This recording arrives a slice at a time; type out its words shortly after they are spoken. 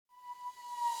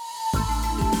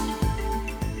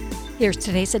Here's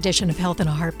today's edition of Health in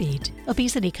a Heartbeat.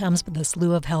 Obesity comes with a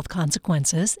slew of health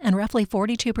consequences, and roughly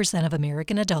 42% of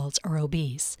American adults are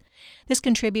obese. This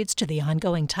contributes to the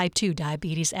ongoing type 2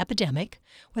 diabetes epidemic,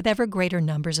 with ever greater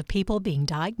numbers of people being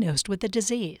diagnosed with the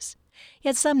disease.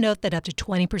 Yet some note that up to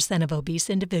 20% of obese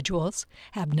individuals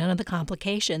have none of the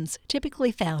complications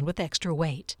typically found with extra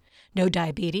weight. No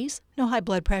diabetes, no high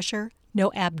blood pressure,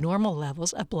 no abnormal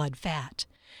levels of blood fat.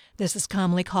 This is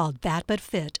commonly called fat but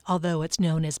fit, although it's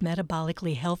known as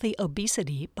metabolically healthy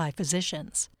obesity by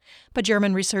physicians. But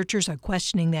German researchers are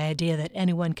questioning the idea that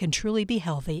anyone can truly be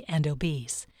healthy and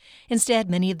obese. Instead,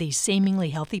 many of these seemingly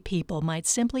healthy people might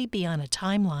simply be on a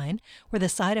timeline where the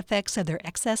side effects of their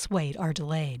excess weight are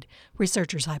delayed,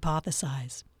 researchers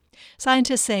hypothesize.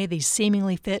 Scientists say these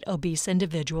seemingly fit obese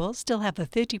individuals still have a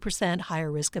 50%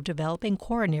 higher risk of developing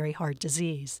coronary heart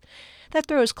disease. That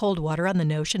throws cold water on the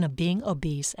notion of being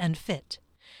obese and fit.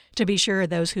 To be sure,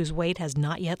 those whose weight has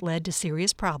not yet led to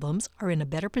serious problems are in a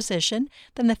better position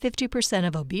than the 50%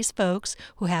 of obese folks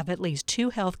who have at least two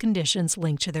health conditions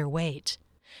linked to their weight.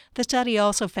 The study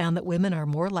also found that women are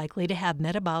more likely to have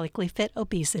metabolically fit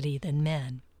obesity than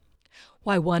men.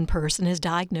 Why one person is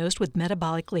diagnosed with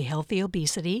metabolically healthy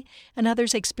obesity and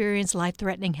others experience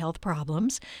life-threatening health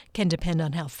problems can depend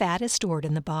on how fat is stored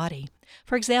in the body.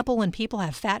 For example, when people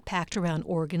have fat packed around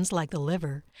organs like the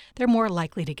liver, they're more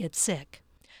likely to get sick.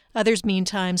 Others,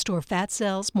 meantime, store fat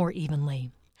cells more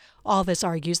evenly. All this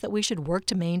argues that we should work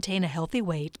to maintain a healthy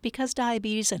weight because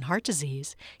diabetes and heart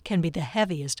disease can be the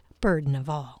heaviest burden of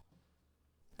all.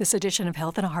 This edition of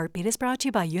Health in a Heartbeat is brought to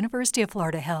you by University of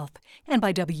Florida Health and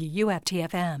by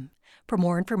WUFT-FM. For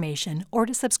more information or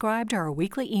to subscribe to our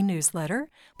weekly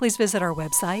e-newsletter, please visit our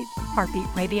website,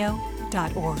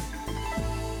 heartbeatradio.org.